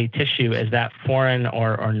normal body tissue, is that foreign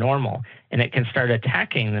or normal? And it can start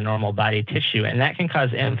attacking the normal body tissue, and that can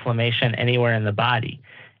cause inflammation anywhere in the body.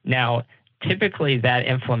 Now, typically that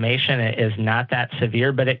inflammation is not that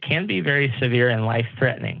severe, but it can be very severe and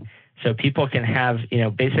life-threatening. So people can have,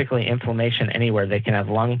 basically inflammation anywhere. They can have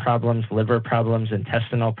lung problems, liver problems,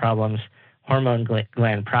 intestinal problems, hormone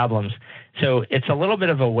gland problems. So it's a little bit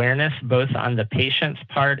of awareness both on the patient's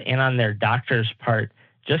part and on their doctor's part,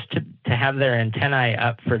 just to have their antennae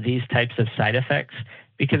up for these types of side effects.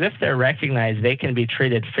 Because if they're recognized, they can be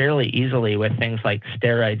treated fairly easily with things like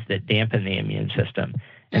steroids that dampen the immune system.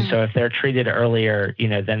 And so if they're treated earlier,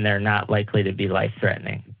 then they're not likely to be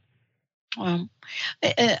life-threatening.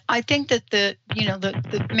 I think that the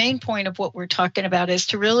main point of what we're talking about is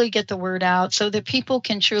to really get the word out so that people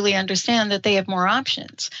can truly understand that they have more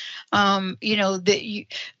options.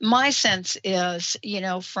 My sense is,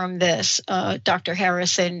 from this, Dr.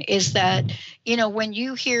 Harrison, is that, when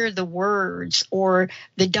you hear the words or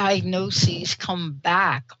the diagnoses come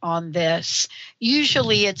back on this,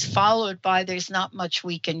 usually it's followed by there's not much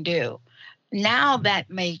we can do. Now that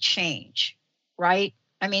may change, right?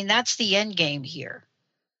 I mean, that's the end game here.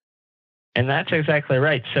 And that's exactly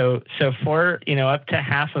right. So for, up to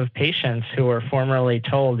half of patients who were formerly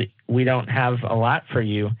told we don't have a lot for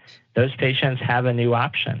you, those patients have a new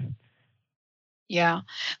option. Yeah.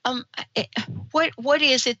 What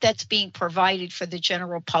is it that's being provided for the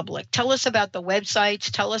general public? Tell us about the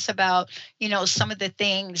websites. Tell us about, some of the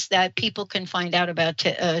things that people can find out about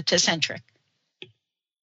Tecentriq.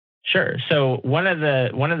 Sure. So one of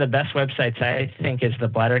the best websites, I think, is the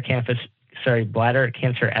Bladder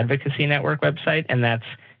Cancer Advocacy Network website, and that's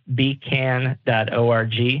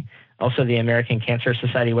bcan.org. Also, the American Cancer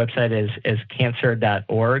Society website is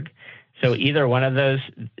cancer.org. So either one of those,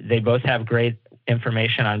 they both have great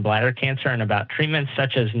information on bladder cancer and about treatments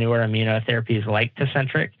such as newer immunotherapies like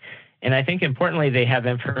Tecentriq. And I think importantly, they have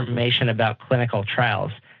information about clinical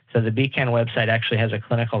trials. So the BCAN website actually has a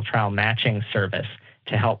clinical trial matching service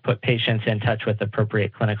to help put patients in touch with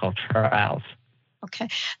appropriate clinical trials. Okay.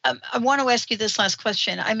 I want to ask you this last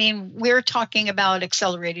question. I mean, we're talking about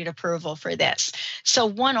accelerated approval for this. So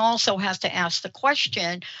one also has to ask the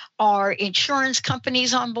question, are insurance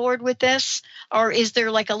companies on board with this? Or is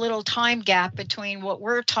there like a little time gap between what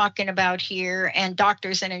we're talking about here and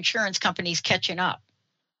doctors and insurance companies catching up?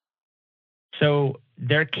 So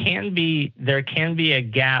there can be a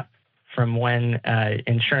gap from when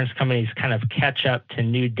insurance companies kind of catch up to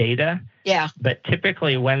new data Yeah. But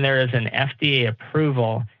typically when there is an FDA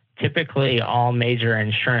approval, typically all major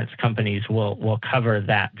insurance companies will cover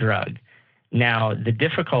that drug. Now, the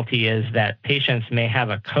difficulty is that patients may have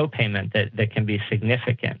a copayment that can be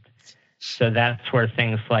significant. So that's where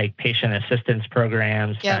things like patient assistance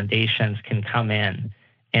programs, foundations can come in.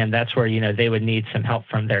 And that's where, they would need some help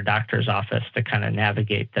from their doctor's office to kind of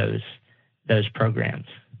navigate those programs.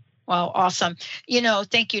 Wow, awesome.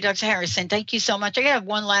 Thank you, Dr. Harrison. Thank you so much. I have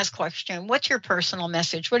one last question. What's your personal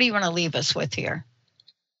message? What do you want to leave us with here?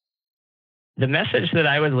 The message that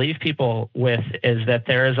I would leave people with is that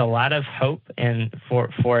there is a lot of hope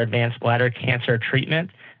for advanced bladder cancer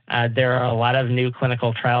treatment. There are a lot of new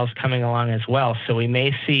clinical trials coming along as well. So we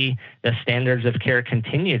may see the standards of care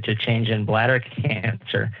continue to change in bladder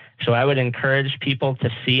cancer. So I would encourage people to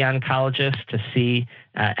see oncologists, to see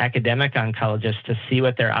academic oncologists, to see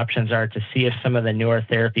what their options are, to see if some of the newer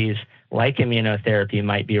therapies like immunotherapy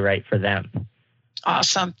might be right for them.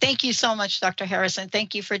 Awesome. Thank you so much, Dr. Harrison.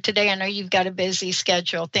 Thank you for today. I know you've got a busy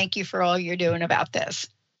schedule. Thank you for all you're doing about this.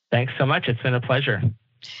 Thanks so much. It's been a pleasure.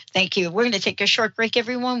 Thank you. We're going to take a short break,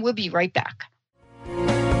 everyone. We'll be right back.